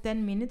think of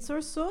 10 minutes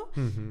or so.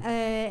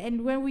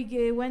 And when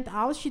we went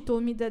out, she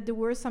told me that there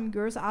were some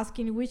girls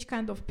asking which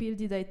kind of pill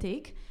did I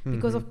take,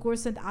 because of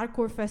course at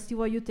Hardcore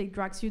festival you take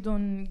drugs, you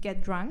don't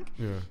get drunk.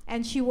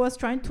 And she was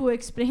trying to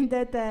explain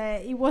that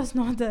it was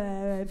not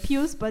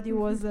pills, but it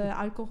was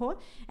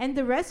alcohol. And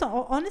the rest,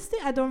 honestly,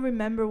 I don't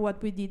remember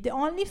what we did. The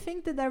only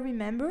thing that I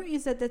remember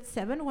is that at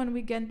 7 when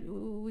we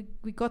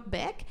got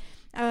back,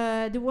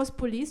 there was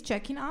police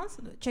checking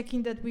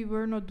that we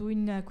were not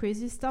doing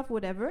crazy stuff,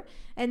 whatever.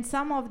 And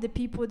some of the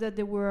people that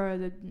they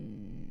were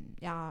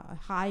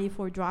high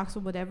for drugs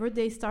or whatever,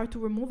 they start to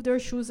remove their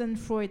shoes and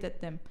throw it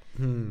at them.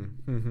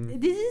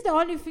 This is the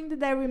only thing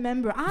that I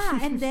remember.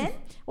 And then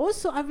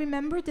also I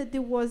remember that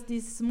there was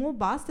this small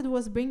bus that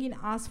was bringing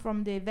us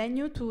from the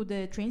venue to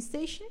the train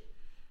station.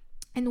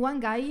 And one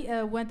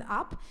guy went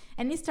up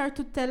and he started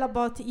to tell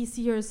about his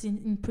years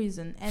in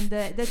prison, and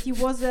that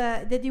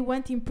he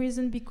went in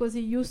prison because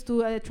he used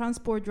to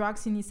transport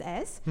drugs in his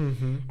ass.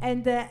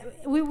 And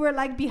we were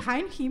like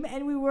behind him,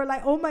 and we were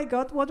like, oh my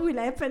god, what will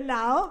happen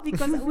now?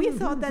 Because we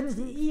thought that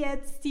he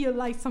had still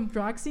like some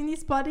drugs in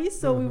his body.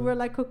 So we were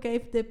like, okay,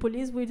 if the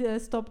police will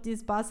stop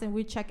this bus and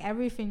we check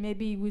everything,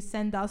 maybe we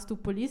send us to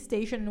police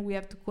station and we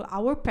have to call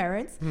our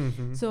parents.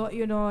 So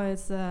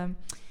it's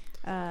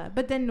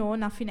but then no,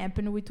 nothing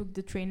happened. We took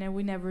the train and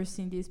we never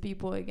seen these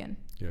people again.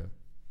 Yeah.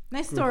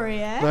 Nice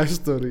story, eh? Nice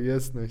story,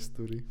 yes, nice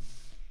story.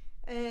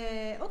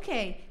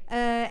 Okay.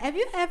 Have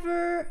you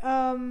ever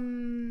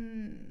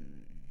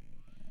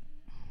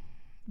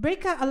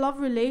break a love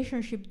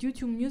relationship due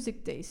to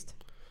music taste?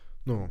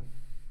 No.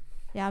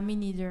 Yeah, me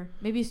neither.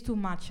 Maybe it's too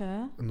much,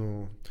 huh?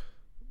 No.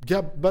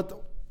 Yeah,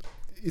 but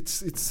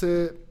it's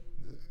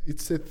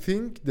a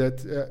thing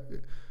that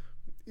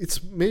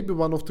it's maybe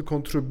one of the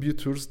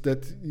contributors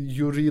that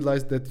you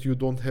realize that you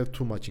don't have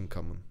too much in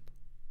common.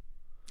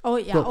 Oh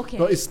yeah, okay.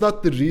 No, it's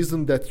not the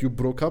reason that you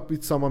broke up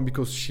with someone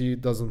because she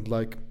doesn't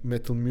like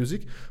metal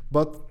music.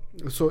 But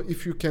so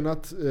if you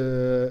cannot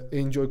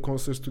enjoy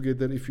concerts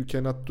together, if you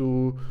cannot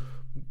do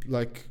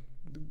like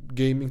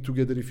gaming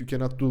together, if you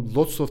cannot do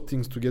lots of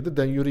things together,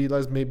 then you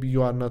realize maybe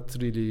you are not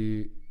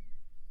really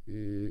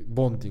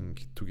bonding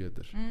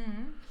together.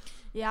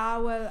 Yeah,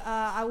 well,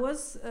 I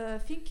was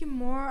thinking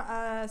more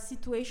a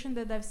situation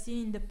that I've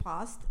seen in the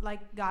past,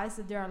 like guys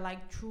that they are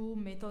like true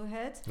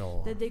metalheads,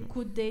 that they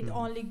could date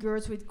only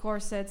girls with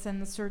corsets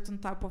and a certain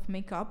type of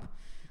makeup.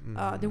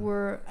 They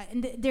were,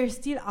 and there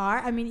still are.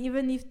 I mean,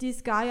 even if these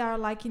guys are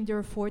like in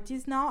their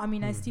 40s now, I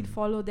mean, I still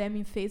follow them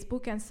in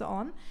Facebook and so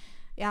on.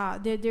 Yeah,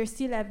 they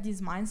still have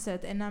this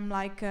mindset, and I'm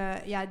like,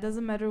 it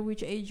doesn't matter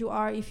which age you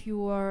are. If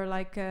you are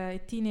like a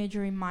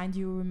teenager in mind,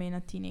 you remain a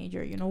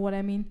teenager. You know what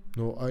I mean?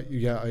 No,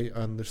 I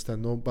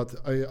understand. No, but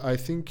I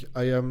think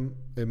I am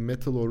a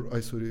metal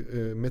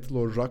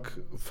or rock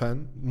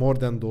fan more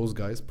than those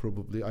guys.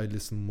 Probably I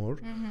listen more.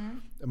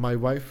 My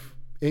wife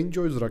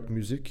enjoys rock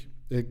music.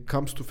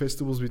 Comes to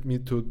festivals with me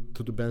to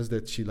the bands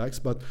that she likes,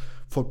 but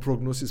for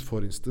Prognosis,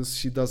 for instance,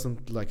 she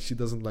doesn't like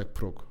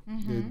prog.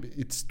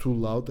 It's too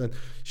loud, and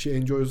she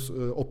enjoys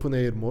open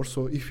air more.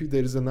 So if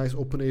there is a nice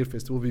open air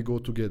festival, we go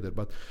together.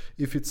 But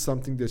if it's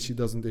something that she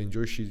doesn't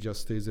enjoy, she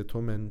just stays at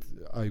home, and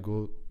I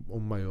go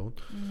on my own.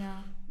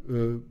 Yeah.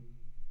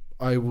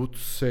 I would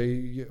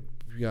say,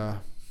 yeah,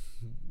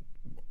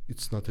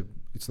 it's not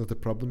a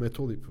problem at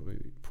all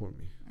for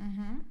me.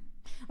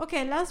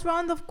 Okay, last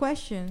round of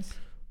questions.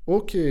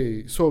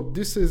 Okay, so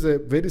this is a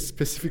very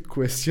specific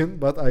question,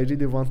 but I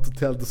really want to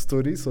tell the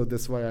story, so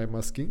that's why I'm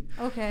asking.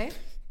 Okay.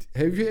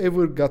 Have you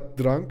ever got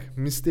drunk,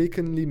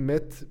 mistakenly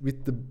met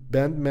with the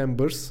band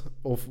members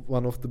of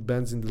one of the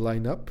bands in the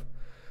lineup,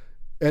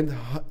 and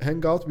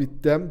hang out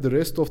with them the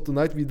rest of the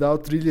night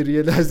without really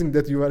realizing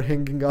that you are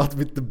hanging out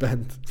with the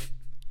band?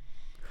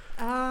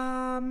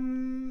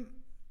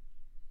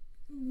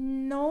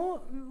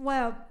 No,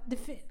 well,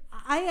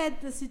 I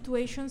had the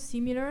situation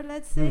similar,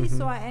 let's say.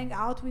 So I hang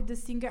out with the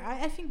singer.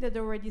 I think that I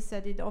already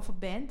said it, of a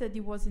band that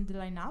he was in the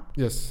lineup.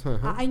 Yes.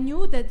 I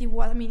knew that he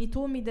was, he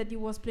told me that he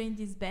was playing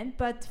this band,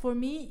 but for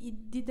me, he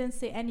didn't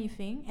say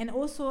anything. And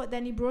also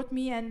then he brought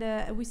me, and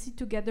we sit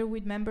together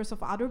with members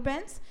of other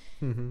bands,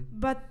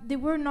 but they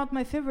were not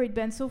my favorite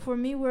band. So for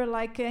me, we're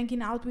like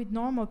hanging out with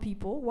normal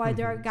people, while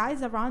there are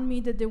guys around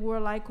me that they were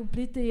like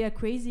completely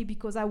crazy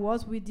because I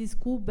was with these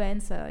cool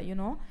bands,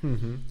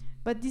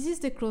 But this is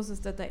the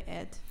closest that I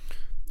had.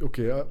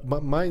 Okay,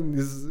 mine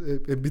is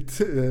a bit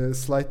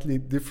slightly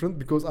different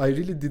because I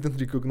really didn't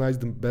recognize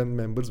the band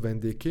members when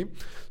they came.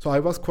 So I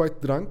was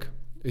quite drunk.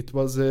 It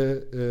was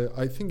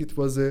I think it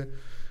was a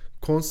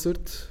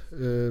concert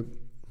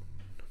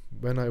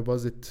when I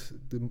was at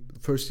the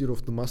first year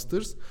of the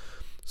Masters.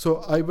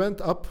 So I went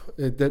up.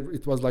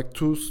 It was like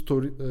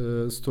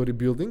two-story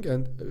building,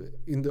 and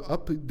in the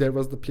up there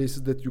was the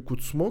places that you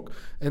could smoke,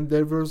 and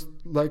there was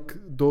like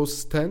those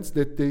stands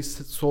that they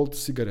sold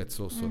cigarettes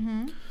also,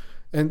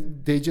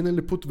 and they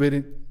generally put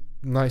very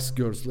nice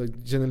girls,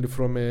 like generally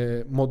from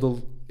a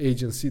model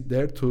agency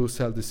there to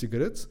sell the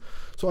cigarettes.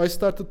 So I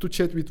started to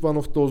chat with one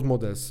of those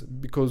models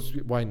because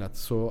why not?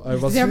 So I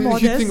was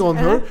hitting on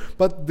her,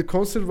 but the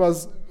concert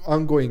was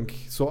ongoing.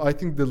 So I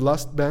think the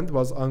last band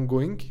was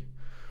ongoing.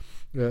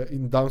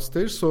 In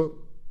downstairs, so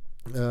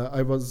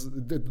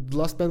the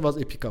last band was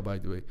Epica, by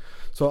the way.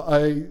 So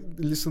I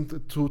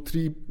listened to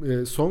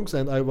 3 songs,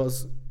 and I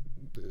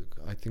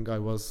think I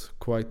was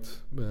quite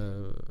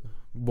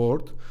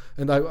bored,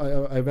 and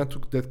I went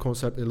to that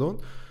concert alone.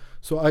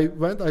 So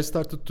I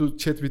started to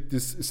chat with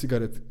this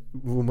cigarette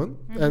woman,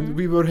 and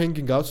we were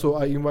hanging out. So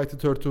I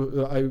invited her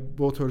to, I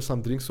bought her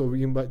some drinks. So I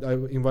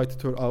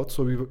invited her out.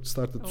 So we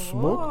started to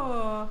smoke.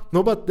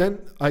 No, but then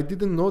I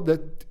didn't know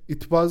that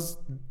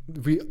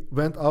we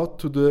went out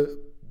to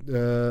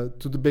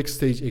the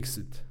backstage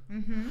exit.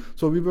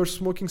 So we were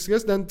smoking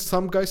cigarettes. Then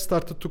some guys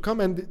started to come,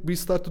 and we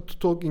started to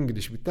talk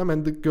English with them.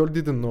 And the girl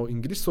didn't know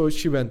English, so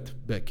she went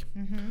back.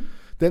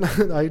 Then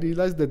I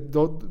realized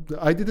that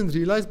I didn't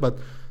realize, but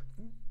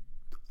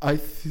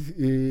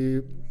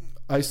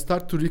I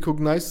start to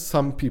recognize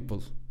some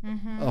people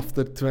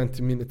after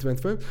 20 minutes,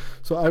 25.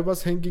 So I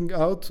was hanging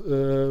out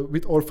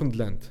with Orphaned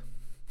Land.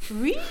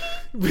 Really?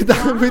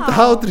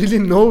 Without really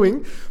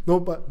knowing. No,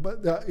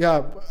 but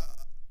yeah,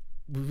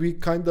 we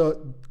kind of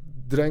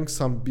drank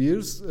some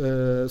beers,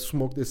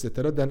 smoked,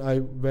 etc. Then I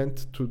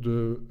went to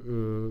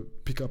the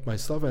pick up my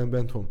stuff and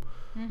went home.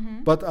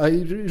 But I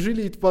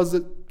really, it was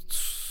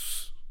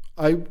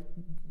I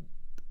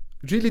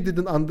really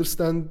didn't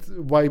understand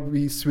why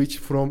we switched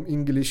from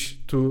English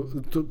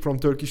from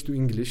Turkish to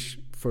English.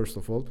 First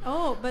of all.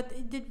 Oh, but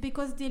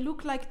because they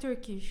look like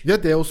Turkish. Yeah,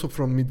 they're also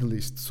from Middle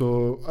East.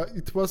 So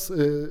it was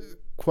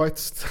quite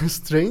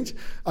strange.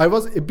 I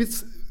was a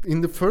bit in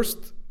the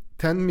first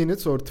 10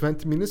 minutes or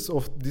 20 minutes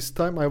of this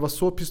time. I was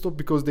so pissed off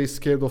because they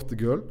scared of the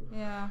girl.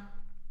 Yeah.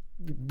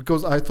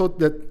 Because I thought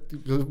that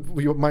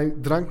my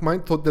drunk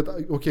mind thought that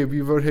okay,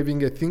 we were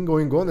having a thing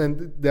going on,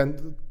 and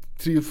then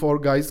 3 or 4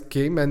 guys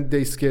came and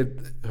they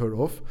scared her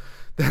off.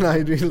 Then I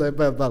realized,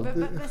 but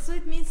so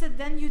it means that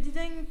then you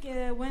didn't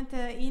went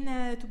in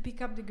to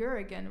pick up the girl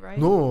again, right?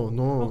 No.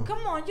 Oh,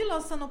 come on, you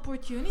lost an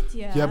opportunity.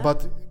 Yeah,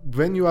 but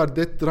when you are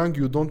that drunk,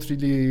 you don't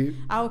really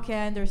okay,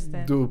 I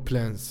understand. do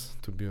plans,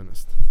 to be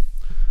honest.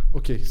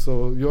 Okay,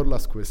 so your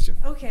last question.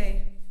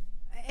 Okay.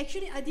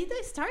 Actually, did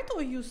I start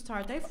or you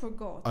start? I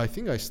forgot. I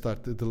think I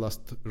started the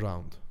last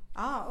round.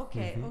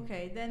 Okay,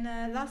 okay. Then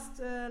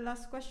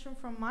last question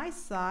from my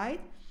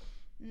side.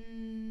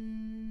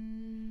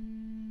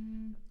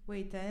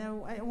 Wait,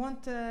 I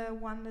want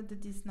one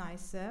that is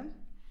nice.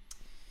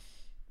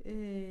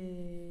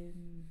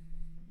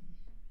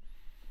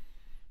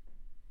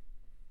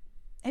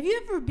 Have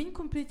you ever been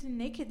completely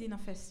naked in a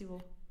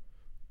festival?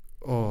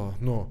 Oh,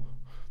 no.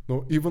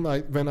 Even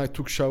when I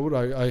took shower,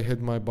 I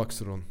had my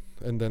boxer on.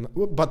 And then,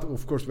 but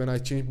of course, when I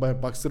changed my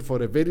boxer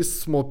for a very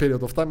small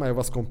period of time, I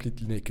was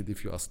completely naked,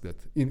 if you ask that,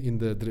 in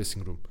the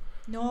dressing room.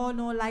 No,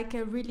 like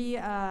really,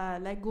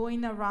 like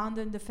going around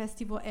in the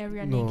festival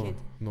area naked.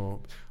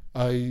 No.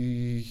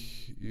 I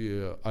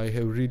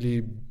have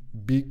really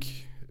big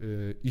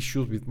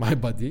issues with my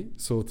body,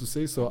 so to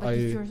say. So but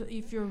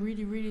if you're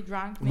really, really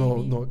drunk,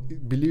 maybe. No.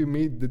 Believe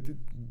me,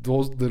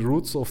 the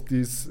roots of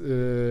these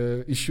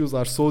issues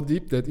are so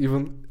deep that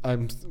even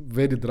I'm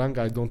very drunk,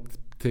 I don't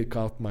take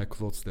out my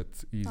clothes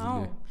that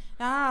easily.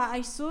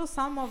 I saw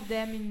some of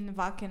them in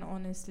Wacken,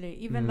 honestly.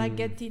 Even like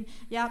getting,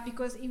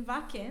 because in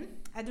Wacken,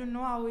 I don't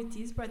know how it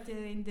is, but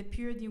in the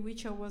period in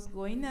which I was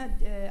going,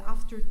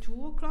 after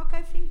 2 o'clock,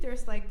 I think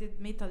there's like the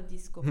metal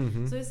disco.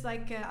 So it's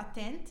like a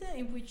tent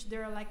in which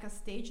there are like a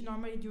stage.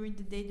 Normally during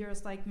the day,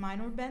 there's like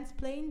minor bands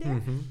playing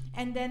there,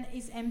 and then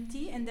it's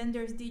empty, and then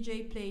there's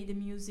DJ play the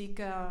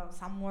music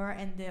somewhere,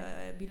 and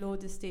below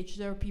the stage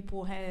there are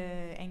people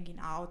hanging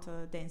out,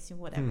 dancing,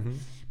 whatever.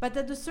 But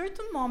at a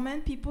certain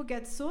moment, people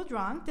get so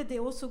drunk that they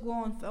also go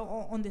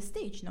on the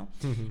stage, no?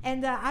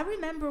 And I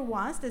remember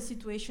once the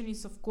situation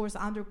is of course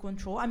under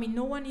control. I mean,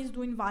 no one is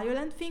doing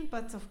violent thing,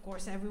 but of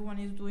course everyone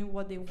is doing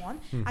what they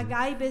want. A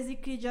guy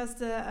basically just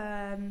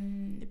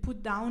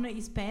put down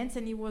his pants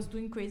and he was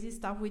doing crazy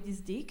stuff with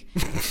his dick.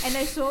 And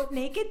I saw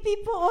naked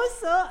people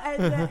also,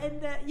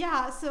 and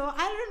so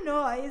I don't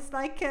know, it's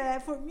like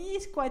for me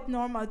it's quite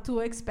normal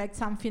to expect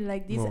something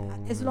like this,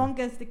 as long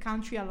as the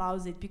country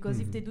allows it, because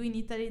if they do in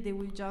Italy, they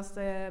will just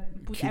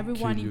put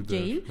everyone in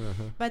jail.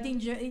 But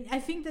I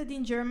think that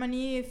in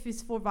Germany, if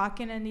it's for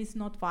Wacken and it's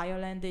not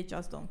violent, they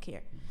just don't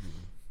care.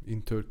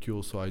 In Turkey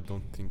also, I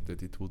don't think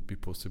that it would be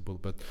possible.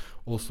 But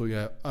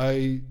also,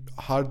 I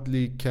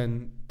hardly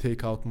can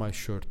take out my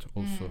shirt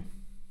also.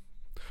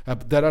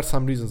 But there are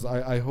some reasons.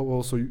 I have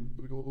also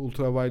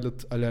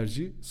ultraviolet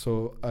allergy,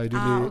 so I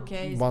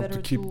really want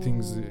to keep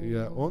things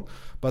on.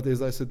 But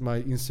as I said, my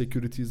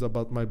insecurities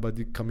about my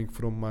body coming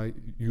from my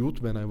youth,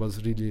 when I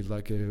was really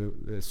like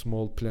a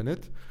small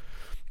planet,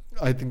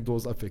 I think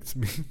those affects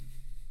me.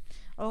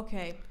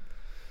 Okay.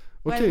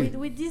 Well,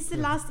 with this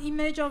last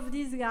image of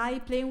this guy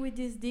playing with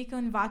his dick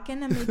on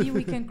Wacken, maybe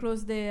we can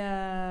close the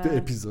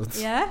episode.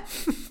 Yeah.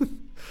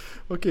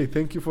 Okay,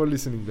 thank you for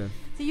listening then.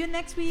 See you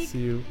next week.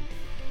 See you.